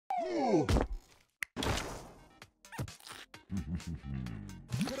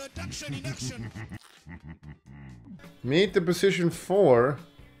Production in action. Meet the position 4.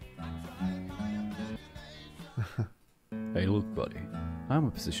 Hey look buddy, I'm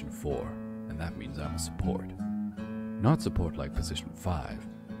a position 4, and that means I'm a support. Not support like position 5,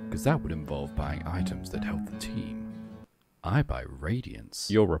 because that would involve buying items that help the team. I buy radiance.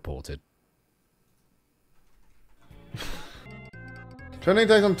 You're reported. Trending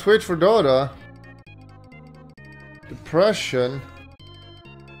tags on Twitch for Dota. Depression.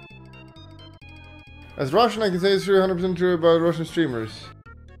 As Russian, I can say it's 100% true about Russian streamers.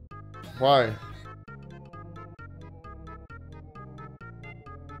 Why?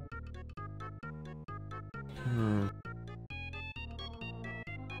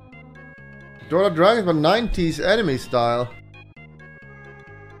 Dota Dragons, but 90s anime style.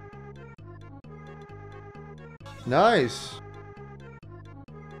 Nice.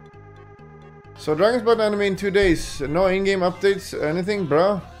 So Dragon's Blood anime in 2 days. No in-game updates, anything,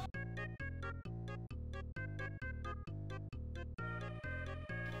 bro?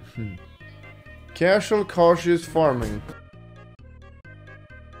 Casual, cautious farming.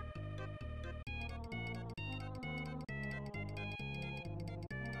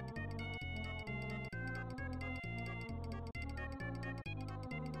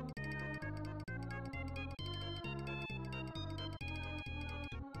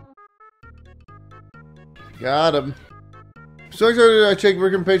 Got him. So excited I check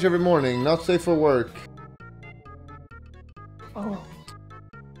Verrk page every morning. Not safe for work. Oh.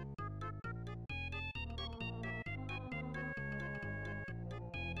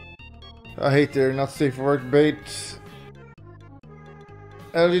 I hate their not safe for work bait.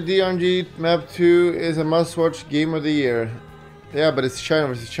 LEDDIT Map 2 is a must-watch game of the year. Yeah, but it's China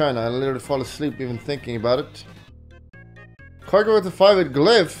versus China. I literally fall asleep even thinking about it. Cargo with the 5 with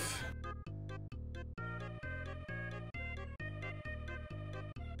Glyph.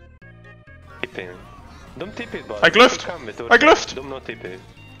 De tippet bara. Jag glöft! Jag glöft! De not tippet.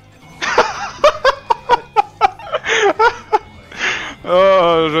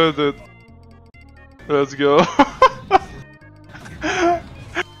 Oh, Reddit. Let's go.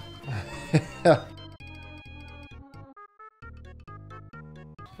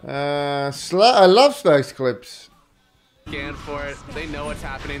 I love Slacks clips. Scan for it. They know what's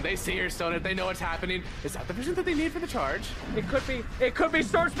happening. They see your stone it. They know what's happening. Is that the vision that they need for the charge? It could be. It could be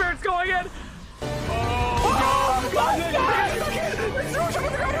Storm Spirits going in. Oh, God!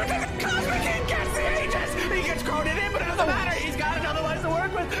 Cosmic King gets the Aegis! He gets coded in, but it doesn't matter. He's got another life to work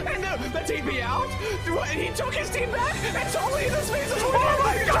with. And the TP out. And he took his team back. And totally the space is winning. Oh,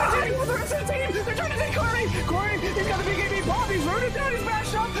 my God! The rest of the team. They're trying to take Corey. Corey, he's got the big AB pop. He's rooted down. He's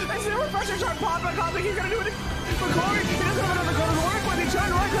mashed up. And the refresher shot pop. But Cosmic King's gonna do it. But Corey, he doesn't have another goal to work with. He's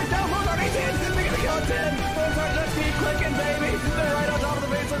trying to right click down. Look on 18. They're gonna kill 10. Those are just keep clicking, baby. They're right on top of the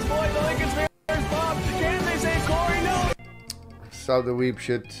baseless boy. The Lincoln Sphere. Can they save Corey? No. Stop the weep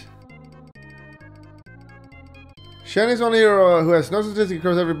shit. Shanny's one hero who has no statistic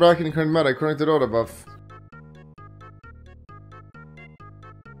across every bracket in current meta according to Dota buff.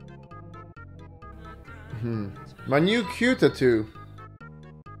 My new Q tattoo.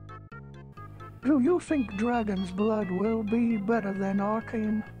 Do you think Dragon's Blood will be better than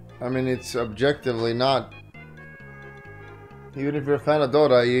Arcane? I mean, it's objectively not. Even if you're a fan of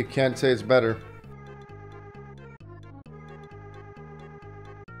Dota, you can't say it's better.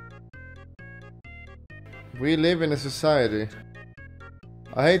 We live in a society.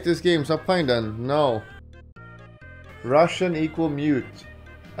 I hate this game, stop playing then. No. Russian equal mute.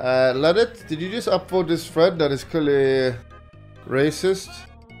 LEDDIT, did you just upvote this thread that is clearly racist?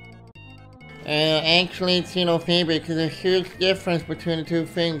 Actually it's xenophobic, there's a huge difference between the two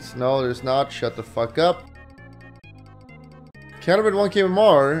things. No, there's not. Shut the fuck up. Cannabis 1k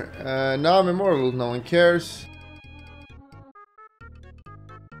more. Now I'm immortal. No one cares.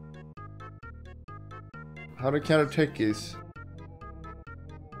 How to counter techies?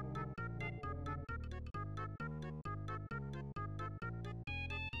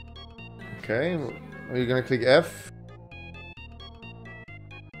 Okay. Are you gonna click F?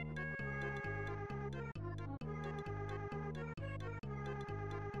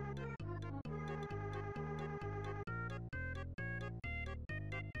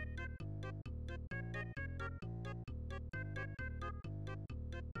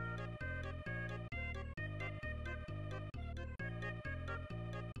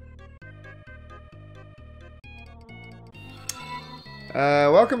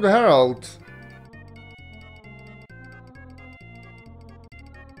 Welcome to Herald.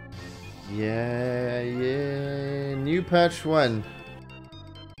 Yeah. New patch 1.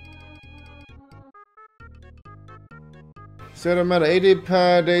 Set of matter 80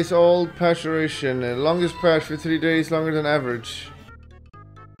 days old patch duration. Longest patch for 3 days longer than average.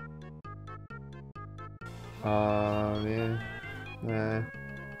 Yeah. Nah.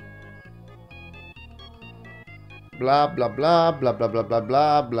 Blah blah blah blah blah blah blah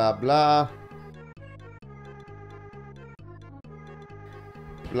blah blah blah.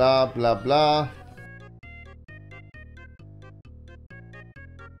 Blah blah blah.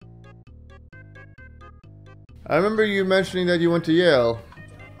 I remember you mentioning that you went to Yale.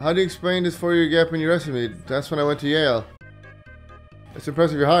 How do you explain this 4-year gap in your resume? That's when I went to Yale. It's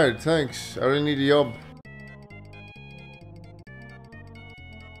impressive you're hired. Thanks. I really need a job.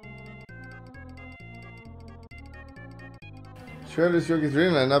 Sure, this joke is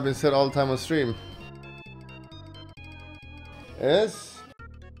real and I've been said all the time on stream. Yes?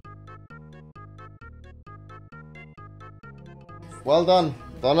 Well done.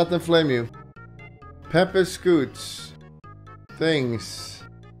 Don't let them flame you. Pepper Scoots. Things.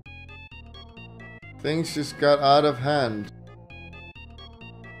 Things just got out of hand.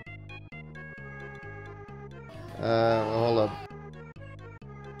 Hold up.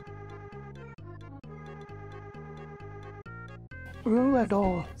 Roulette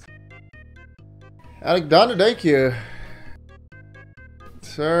all. Alexander, thank you.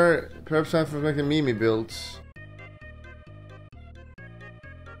 Sir, perhaps time for making Mimi builds.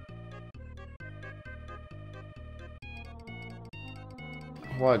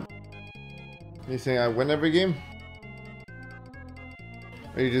 What? You saying I win every game?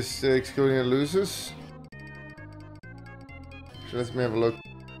 Are you just excluding the losers? So let me have a look.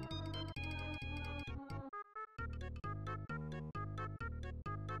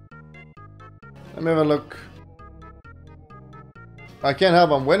 Let me have a look. I can't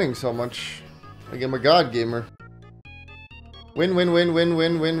help I'm winning so much. Like I'm a god gamer. Win, win, win, win,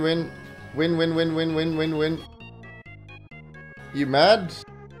 win, win, win. Win, win, win, win, win, win, win. You mad?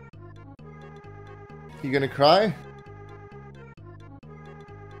 You gonna cry?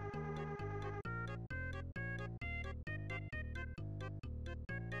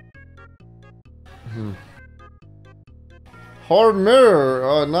 Hard mirror.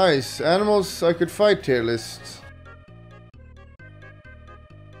 Oh, nice. Animals I could fight tier list.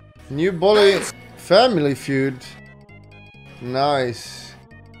 New bully family feud. Nice.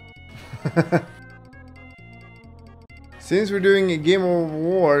 Since we're doing a game of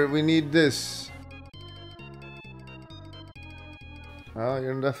war, we need this. Oh,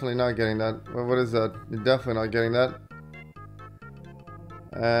 you're definitely not getting that. What is that? You're definitely not getting that.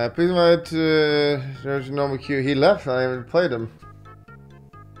 Please invite George normal queue. He left. I haven't played him.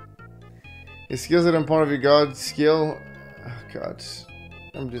 His skills are part of your god skill. Oh, God.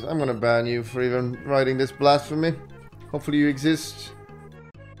 I'm gonna ban you for even writing this blasphemy. Hopefully you exist.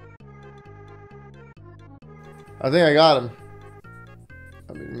 I think I got him.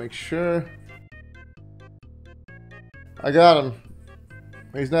 Let me make sure. I got him.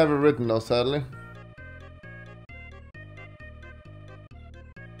 He's never written though, sadly.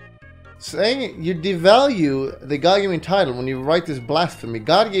 Saying you devalue the God Gaming title when you write this blasphemy.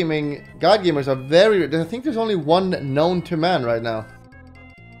 God gamers are very. I think there's only one known to man right now.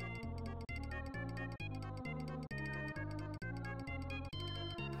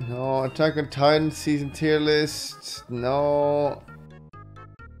 No, Attack on Titan season tier list. No.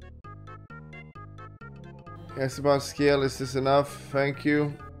 Yes, about scale. Is this enough? Thank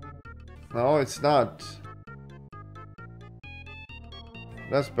you. No, it's not.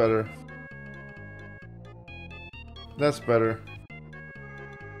 That's better. That's better.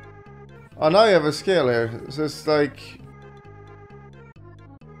 Oh, now you have a scale here. So it's like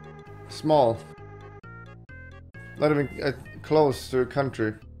small. Not even close to a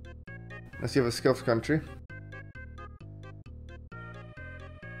country. Let's see if a scuffed country.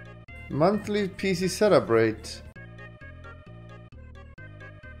 Monthly PC setup rate.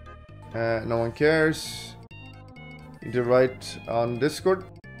 No one cares. You do write on Discord.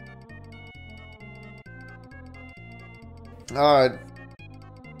 Alright.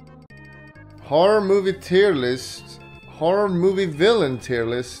 Horror movie tier list. Horror movie villain tier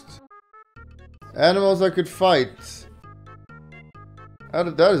list. Animals I could fight.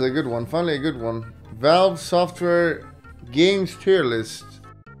 That is a good one. Finally a good one. Valve Software Games tier list.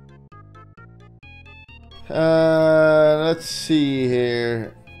 Let's see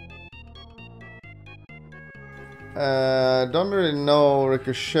here. Don't really know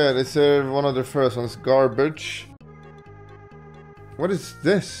Ricochet. It's one of the first ones. Garbage. What is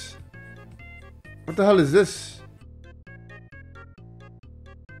this? What the hell is this?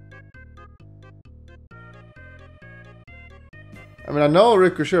 I mean, I know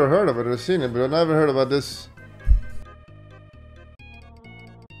Ricochet, heard of it, I've seen it, but I've never heard about this.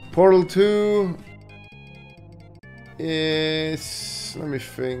 Portal 2 is... let me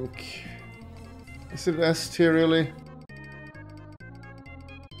think. Is it S tier really?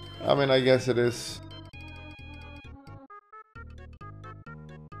 I mean, I guess it is.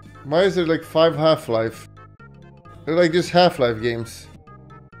 Why is there like 5 Half-Life? They're like just Half-Life games.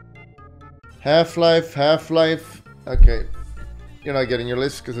 Half-Life, Half-Life. Okay. You're not getting your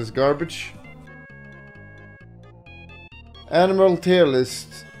list because it's garbage. Animal tier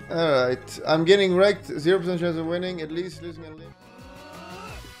list. Alright. I'm getting wrecked. 0% chance of winning. At least losing a limb.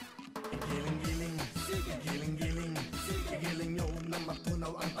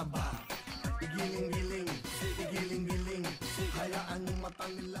 Hayaan yung mata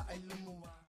nila ay lumuwas.